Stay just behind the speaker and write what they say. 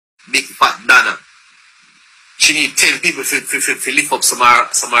Big fat Donna. She need 10 people to lift up some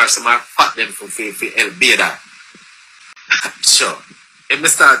fat them for help be that. Sure. If I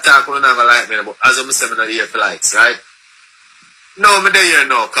start talking, I'm not going to like me, but as I'm saying, I'm not here for likes, right? No, I'm not here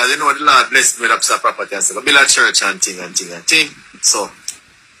now, because you know the Lord blessed me with up some property and stuff. I build a church and thing. So,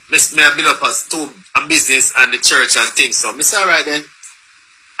 I build up a business and the church and things. So, I say, all right then.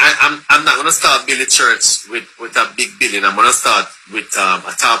 I'm not going to start building church with a big building. I'm going to start with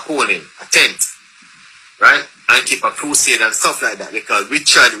a tarpaulin, a tent, right? And keep a crusade and stuff like that, because we're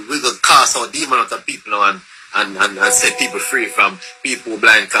going to cast out demons out of people now and set people free from people who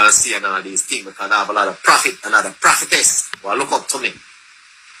blind can't see and all these things, because I have a lot of prophet and other prophetess who look up to me.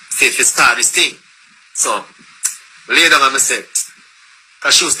 Say if you start this thing. So, I lay down and I say,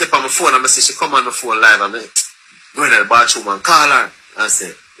 because she was step on my phone and I say, she come on my phone live and I go in the bathroom and call her and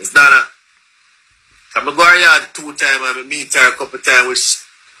say, it's Donna. I'm going to go her yard 2 times and I meet her a couple times, which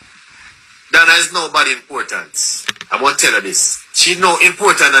Donna is nobody important. I'm going to tell her this. She's no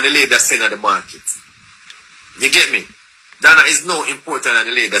important than the lady that's selling at the market. You get me? Donna is no important than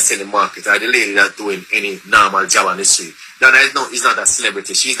the lady that's selling the market or the lady that's doing any normal job on the street. Donna is not a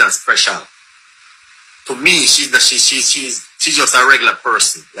celebrity. She's not special. To me, she's just a regular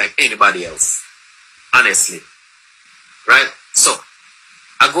person like anybody else. Honestly. Right? So,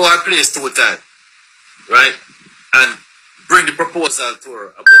 I go her place 2 times. Right? And bring the proposal to her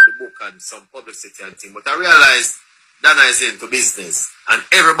about the book and some publicity and thing. But I realize Donna is into business. And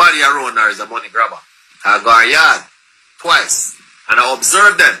everybody around her is a money grabber. I go her yard twice. And I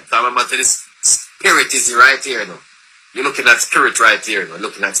observe them. So I remember this spirit is right here now. You're looking at spirit right here now.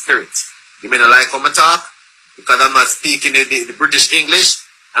 Looking at spirit. You may not like how I talk, because I'm not speaking the British English,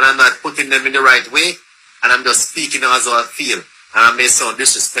 and I'm not putting them in the right way, and I'm just speaking as I feel. And I may sound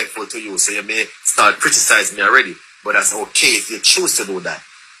disrespectful to you, so you may start criticizing me already. But that's okay if you choose to do that.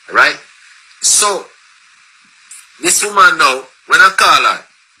 Alright? So, this woman now, when I call her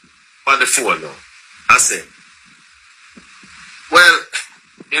on the phone now, I say, well,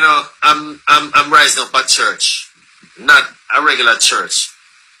 you know, I'm rising up at church. Not a regular church.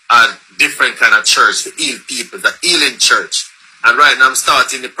 A different kind of church to heal people, the healing church. And right now I'm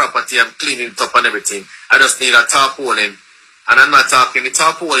starting the property, I'm cleaning it up and everything. I just need a tarpaulin. And I'm not talking the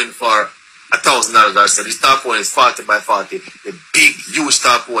tarpaulin for $1,000 or so. This tarpaulin is 40 by 40. The big, huge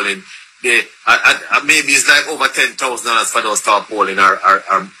tarpaulin. Maybe it's like over $10,000 for those tarpaulin or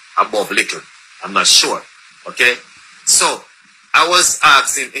above little. I'm not sure. Okay? So, I was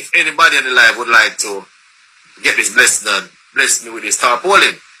asking if anybody in the live would like to get this blessing done. Bless me with this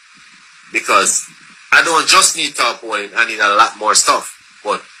tarpaulin. Because I don't just need tarpaulin, I need a lot more stuff.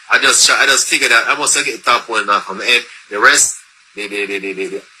 But I just figured that I must get the tarpaulin off from the head. The rest, the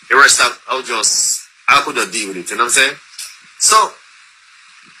rest I could just deal with it, you know what I'm saying? So,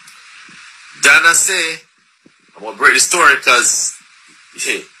 Donna say, I'm going to break the story because,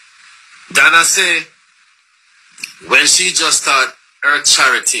 hey, Donna say, when she just started her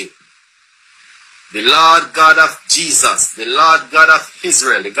charity, the Lord God of Jesus, the Lord God of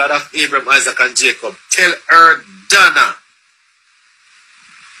Israel, the God of Abraham, Isaac, and Jacob, tell her, Donna,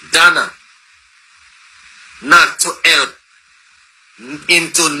 not to help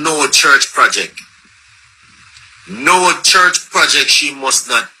into no church project. No church project she must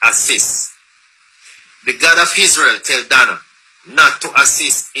not assist. The God of Israel tell Donna not to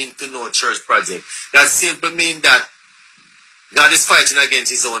assist into no church project. That simply means that God is fighting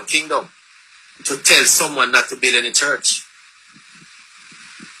against his own kingdom. To tell someone not to build any church.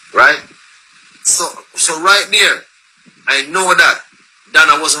 Right? So right there, I know that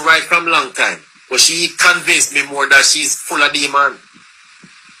Donna wasn't right from a long time. But she convinced me more that she's full of demon.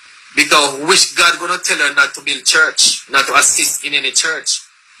 Because wish God gonna tell her not to build church, not to assist in any church.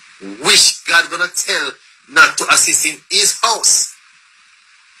 Wish God gonna tell not to assist in his house.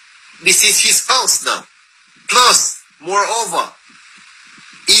 This is his house now. Plus, moreover,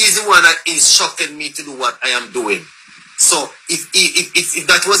 he is the one that instructed me to do what I am doing. So, if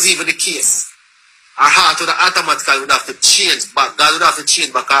that was even the case, our heart would automatically have to change back. God would have to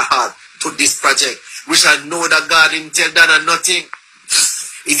change back our heart to this project. Which I know that God didn't tell Donna nothing.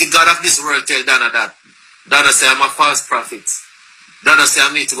 If the God of this world tell Donna that, Donna say I'm a false prophet. Donna say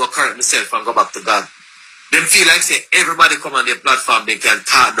I need to go correct myself and go back to God. Them feel like say everybody come on their platform, they can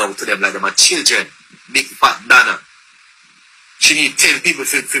talk down to them like them are children. Big fat Donna. She need 10 people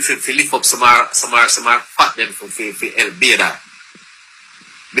to lift up some fat them for help be that.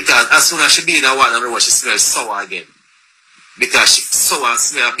 Because as soon as she be in that water, she smells sour again. Because she sour and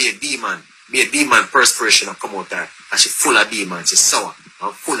smell be a demon perspiration and come out there. And she full of demon, she's sour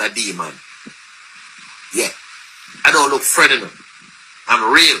and full of demon. Yeah. I don't look friendly.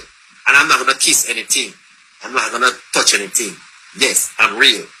 I'm real. And I'm not going to kiss anything. I'm not going to touch anything. Yes, I'm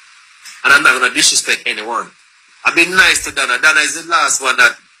real. And I'm not going to disrespect anyone. I've been nice to Donna. Donna is the last one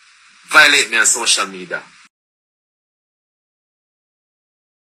that violated me on social media.